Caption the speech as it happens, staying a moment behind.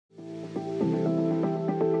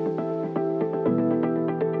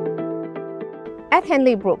At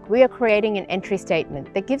Henley Brook, we are creating an entry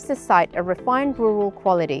statement that gives the site a refined rural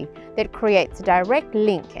quality that creates a direct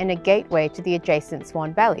link and a gateway to the adjacent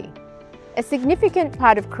Swan Valley. A significant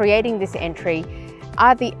part of creating this entry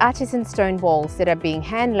are the artisan stone walls that are being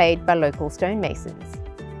hand-laid by local stonemasons.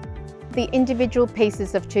 The individual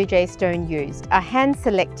pieces of 2J stone used are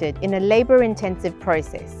hand-selected in a labour-intensive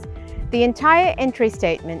process. The entire entry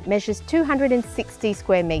statement measures 260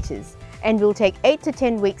 square metres and will take 8 to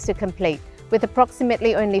 10 weeks to complete, with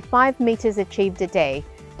approximately only 5 metres achieved a day,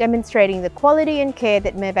 demonstrating the quality and care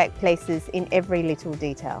that Mirvac places in every little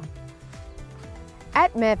detail.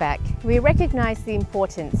 At Mirvac, we recognise the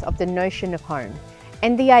importance of the notion of home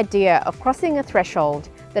and the idea of crossing a threshold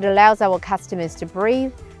that allows our customers to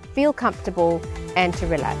breathe, feel comfortable and to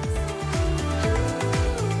relax.